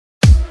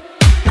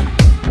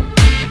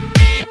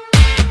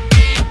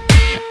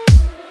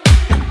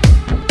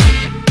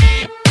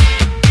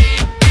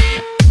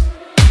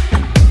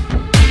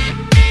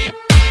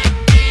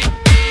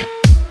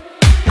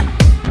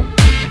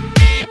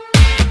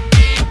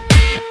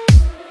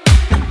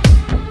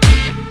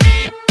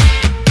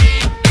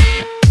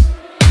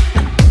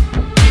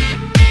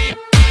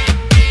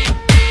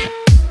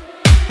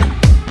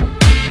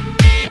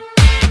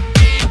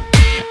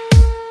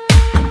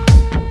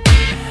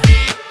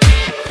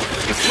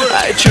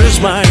I choose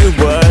my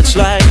words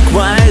like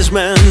wise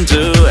men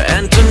do,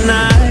 and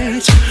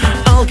tonight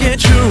I'll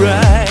get you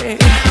right.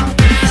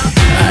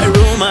 I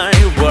rule my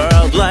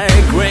world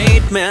like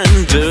great men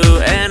do,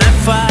 and I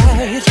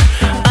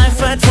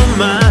fight for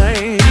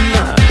mine.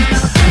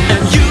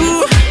 And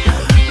you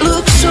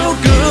look so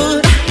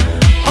good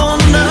on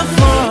the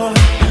floor,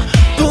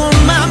 put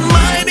my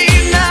mind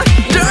in a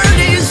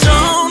dirty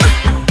zone.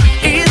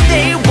 If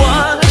they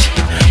watch,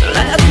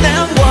 let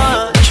them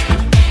watch.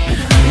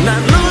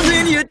 Not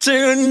losing you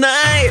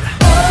tonight.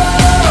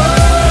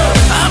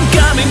 I'm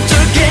coming to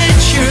get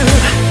you.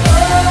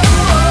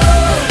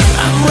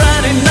 I'm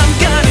running, I'm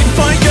gunning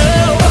for you.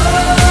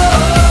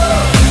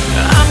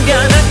 I'm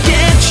gonna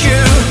get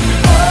you.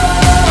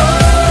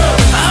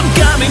 I'm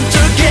coming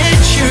to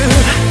get you.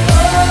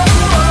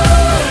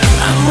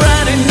 I'm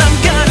running, I'm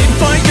gunning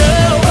for you.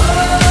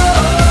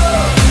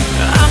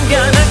 I'm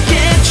gonna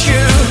get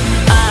you.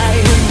 I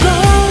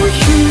know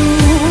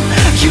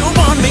you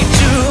want me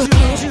to.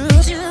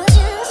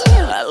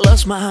 I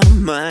lost my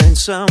mind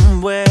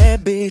somewhere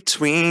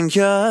between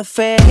your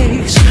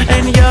face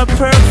and your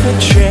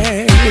perfect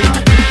shape.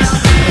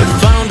 I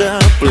found a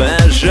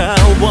pleasure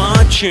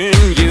watching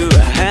you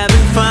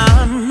having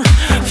fun,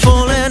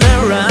 fooling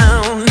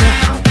around.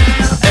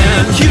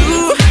 And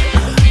you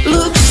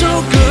look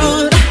so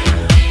good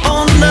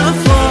on the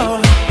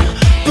floor,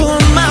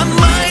 put my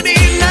mind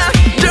in a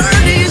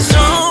dirty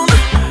zone.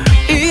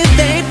 If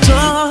they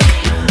talk,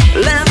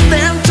 let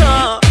them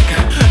talk.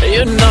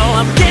 You know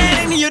I'm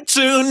getting you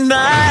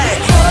tonight.